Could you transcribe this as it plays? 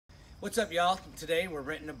What's up, y'all? Today we're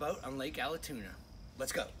renting a boat on Lake Allatoona.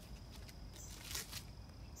 Let's go.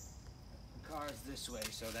 The car is this way,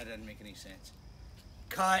 so that doesn't make any sense.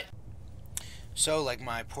 Cut. So, like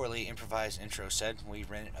my poorly improvised intro said, we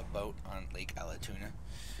rented a boat on Lake Allatoona.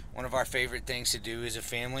 One of our favorite things to do as a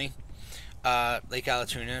family. Lake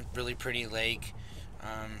Allatoona, really pretty lake.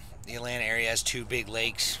 The Atlanta area has two big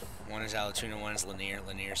lakes. One is Allatoona, one is Lanier.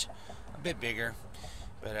 Lanier's a bit bigger,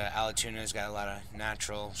 but Allatoona's got a lot of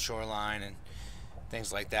natural shoreline and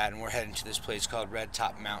things like that. And we're heading to this place called Red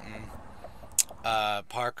Top Mountain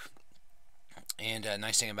Park. And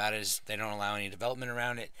nice thing about it is they don't allow any development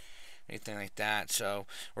around it, anything like that. So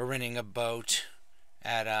we're renting a boat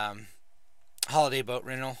at Holiday Boat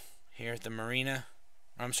Rental here at the marina.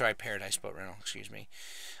 I'm sorry, Paradise Boat Rental, excuse me.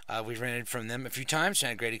 We've rented from them a few times and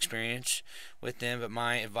had a great experience with them, but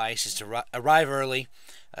my advice is to arrive early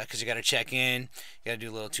because you got to check in, you got to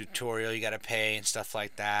do a little tutorial, you got to pay and stuff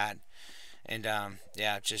like that. And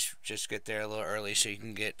yeah, just get there a little early so you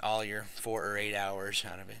can get all your 4 or 8 hours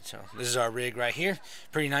out of it. So this is our rig right here.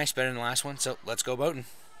 Pretty nice, better than the last one, so let's go boating.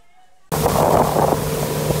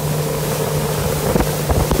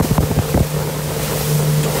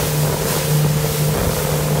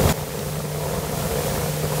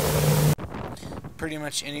 Pretty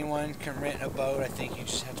much anyone can rent a boat. I think you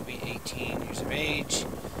just have to be 18 years of age.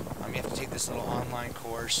 You have to take this little online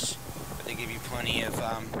course, but they give you plenty of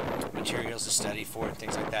materials to study for and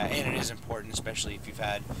things like that. And it is important, especially if you've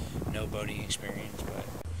had no boating experience. But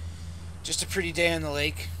just a pretty day on the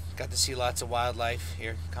lake. Got to see lots of wildlife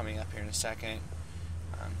here coming up here in a second.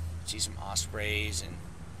 See some ospreys and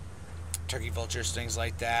turkey vultures, things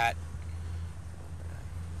like that.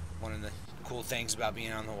 One of the cool things about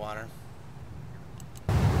being on the water.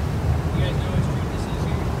 You guys know which street this is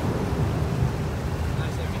here?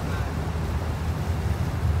 975.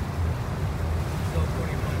 Still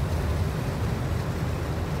 41.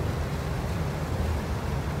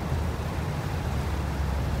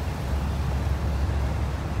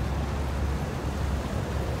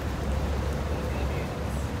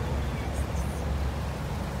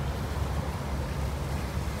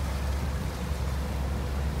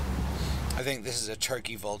 I think this is a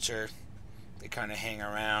turkey vulture. They kind of hang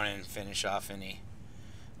around and finish off any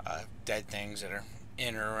dead things that are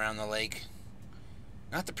in or around the lake.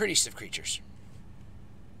 Not the prettiest of creatures.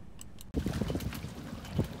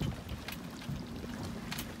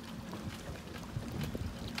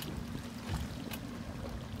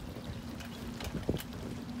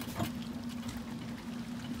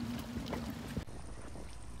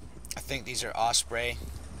 I think these are osprey.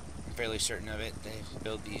 I'm fairly certain of it. They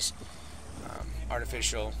build these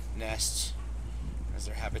artificial nests as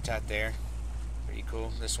their habitat there. Pretty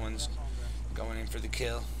cool. This one's going in for the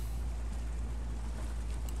kill.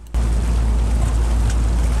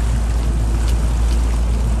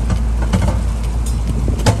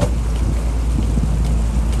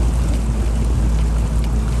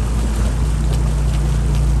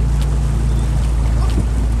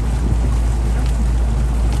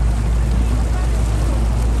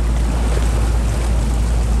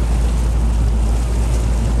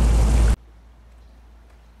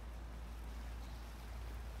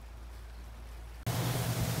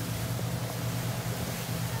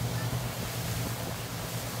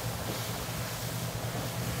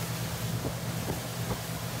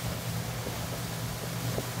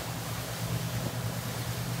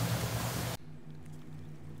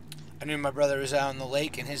 I knew my brother was out on the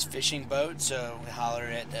lake in his fishing boat, so we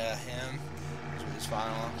hollered at him. So he's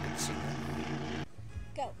following along. Good to see him.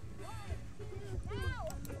 Go.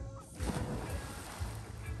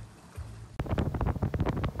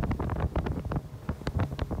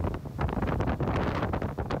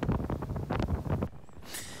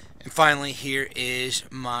 And finally, here is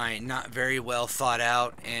my not very well thought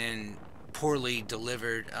out and poorly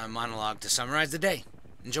delivered monologue to summarize the day.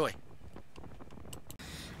 Enjoy.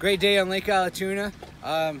 Great day on Lake Allatoona.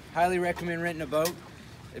 Highly recommend renting a boat.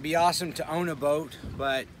 It'd be awesome to own a boat,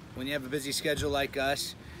 but when you have a busy schedule like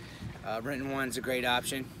us, renting one's a great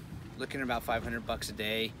option. Looking at about $500 a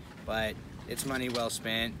day, but it's money well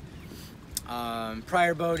spent.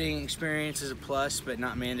 Prior boating experience is a plus, but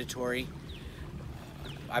not mandatory.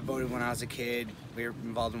 I boated when I was a kid. We were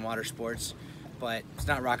involved in water sports, but it's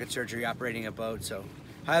not rocket surgery operating a boat, so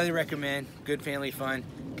highly recommend. Good family fun.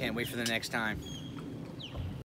 Can't wait for the next time.